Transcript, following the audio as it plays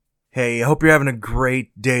Hey, I hope you're having a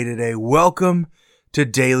great day today. Welcome to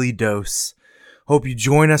Daily Dose. Hope you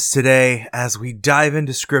join us today as we dive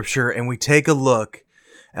into Scripture and we take a look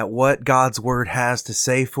at what God's Word has to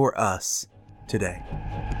say for us today.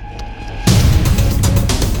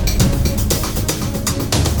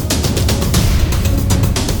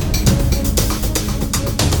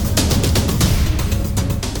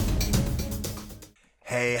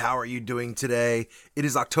 Hey, how are you doing today? It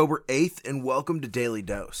is October 8th and welcome to Daily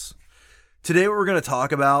Dose. Today what we're going to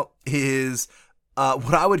talk about is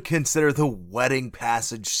what I would consider the wedding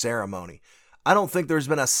passage ceremony. I don't think there's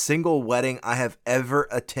been a single wedding I have ever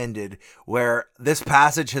attended where this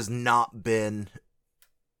passage has not been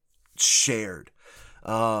shared.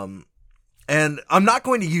 And I'm not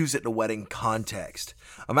going to use it in a wedding context.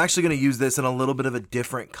 I'm actually going to use this in a little bit of a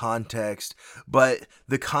different context, but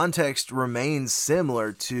the context remains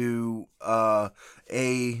similar to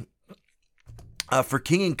For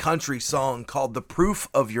King and Country song called The Proof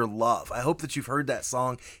of Your Love. I hope that you've heard that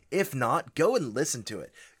song. If not, go and listen to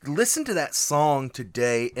it. Listen to that song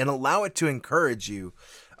today and allow it to encourage you.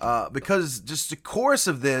 Because just the chorus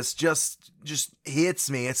of this just hits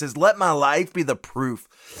me. It says, "Let my life be the proof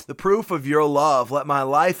of your love. Let my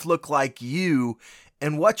life look like you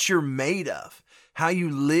and what you're made of. How you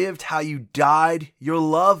lived, how you died. Your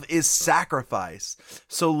love is sacrifice.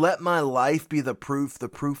 So let my life be the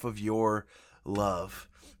proof of your love."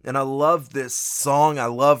 And I love this song. I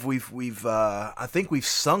love I think we've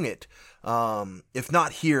sung it. If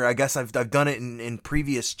not here, I guess I've done it in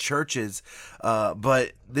previous churches.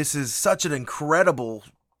 But this is such an incredible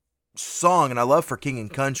song, and I love For King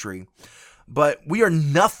and Country. But we are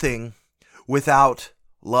nothing without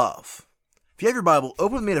love. If you have your Bible,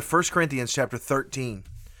 open with me to 1 Corinthians chapter 13.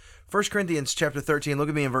 1 Corinthians chapter 13, look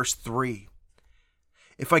at me in verse 3.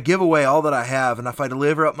 "If I give away all that I have, and if I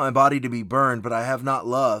deliver up my body to be burned, but I have not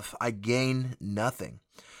love, I gain nothing.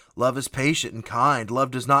 Love is patient and kind.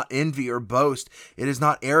 Love does not envy or boast. It is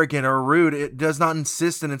not arrogant or rude. It does not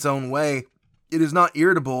insist in its own way. It is not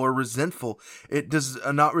irritable or resentful. It does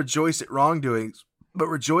not rejoice at wrongdoings, but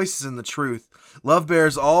rejoices in the truth. Love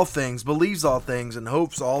bears all things, believes all things, and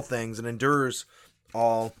hopes all things, and endures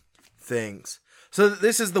all things." So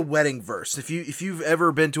this is the wedding verse. If you've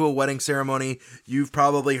ever been to a wedding ceremony, you've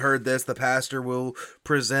probably heard this. The pastor will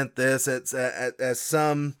present this at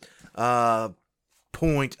some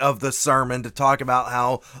point of the sermon to talk about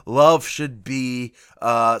how love should be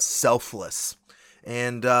selfless.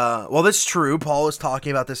 And well, that's true. Paul is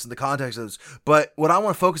talking about this in the context of this. But what I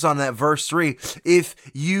want to focus on in that verse 3, if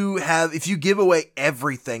you give away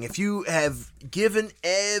everything, if you have given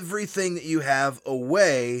everything that you have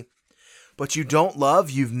away, but you don't love,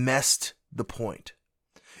 you've messed the point.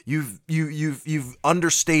 You've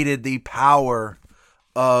understated the power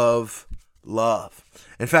of love.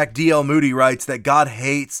 In fact, D.L. Moody writes that God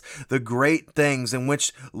hates the great things in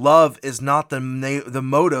which love is not the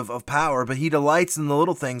motive of power, but he delights in the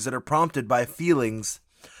little things that are prompted by feelings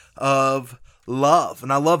of love.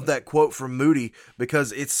 And I love that quote from Moody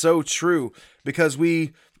because it's so true. Because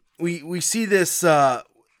we see this,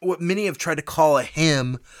 what many have tried to call a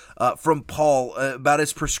hymn from Paul about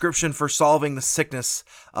his prescription for solving the sickness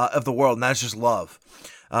of the world, and that's just love.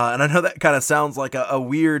 And I know that kind of sounds like a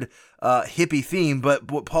weird hippie theme,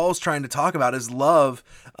 but what Paul's trying to talk about is love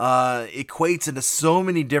equates into so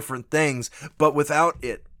many different things, but without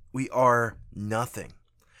it, we are nothing.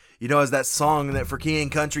 You know, as that song that For King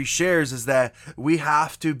and Country shares, is that we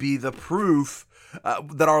have to be the proof,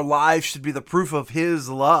 that our lives should be the proof of his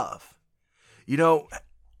love. You know,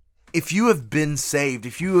 if you have been saved,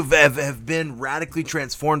 if you have been radically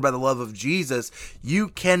transformed by the love of Jesus, you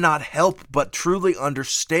cannot help but truly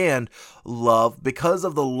understand love because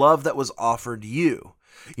of the love that was offered you.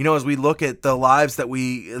 You know, as we look at the lives that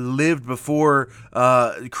we lived before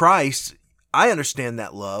Christ, I understand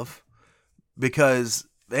that love because,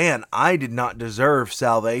 man, I did not deserve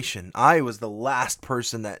salvation. I was the last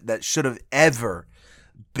person that should have ever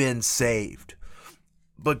been saved.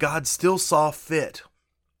 But God still saw fit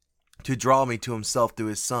to draw me to himself through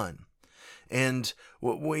his son. And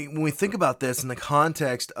when we think about this in the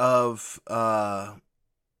context of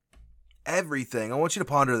everything, I want you to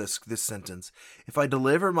ponder this sentence. If I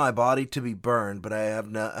deliver my body to be burned, but I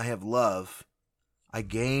have love, I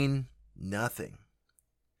gain nothing.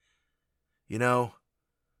 You know,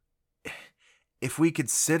 if we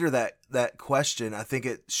consider that question, I think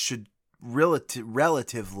it should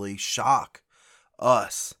relatively shock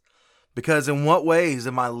us. Because in what ways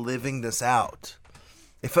am I living this out?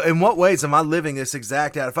 In what ways am I living this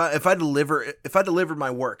exact out? If I deliver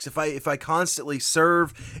my works, if I constantly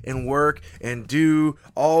serve and work and do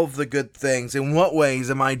all of the good things, in what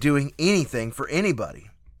ways am I doing anything for anybody?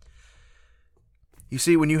 You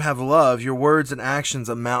see, when you have love, your words and actions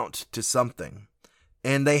amount to something,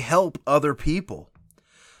 and they help other people.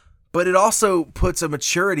 But it also puts a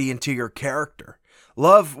maturity into your character.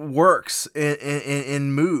 Love works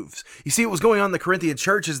and moves. You see what was going on in the Corinthian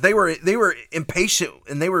churches? They were impatient,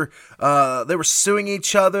 and they were suing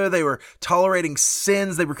each other. They were tolerating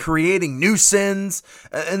sins. They were creating new sins,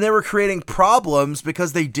 and they were creating problems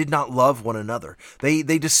because they did not love one another. They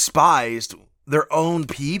despised their own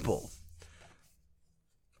people.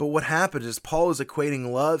 But what happened is Paul is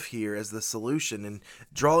equating love here as the solution and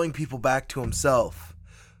drawing people back to himself.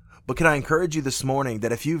 But can I encourage you this morning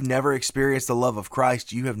that if you've never experienced the love of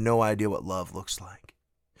Christ, you have no idea what love looks like.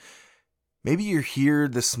 Maybe you're here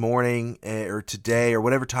this morning or today or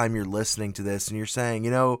whatever time you're listening to this and you're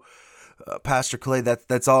saying, Pastor Clay,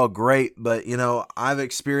 that's all great, but I've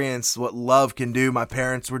experienced what love can do. My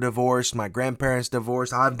parents were divorced, my grandparents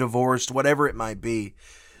divorced, I've divorced, whatever it might be.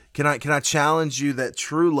 Can I challenge you that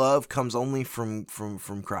true love comes only from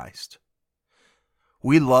Christ?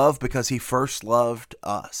 We love because he first loved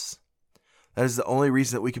us. That is the only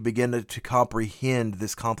reason that we can begin to comprehend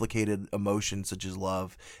this complicated emotion such as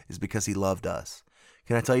love, is because he loved us.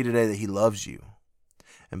 Can I tell you today that he loves you?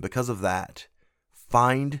 And because of that,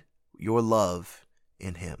 find your love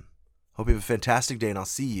in him. Hope you have a fantastic day, and I'll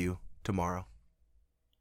see you tomorrow.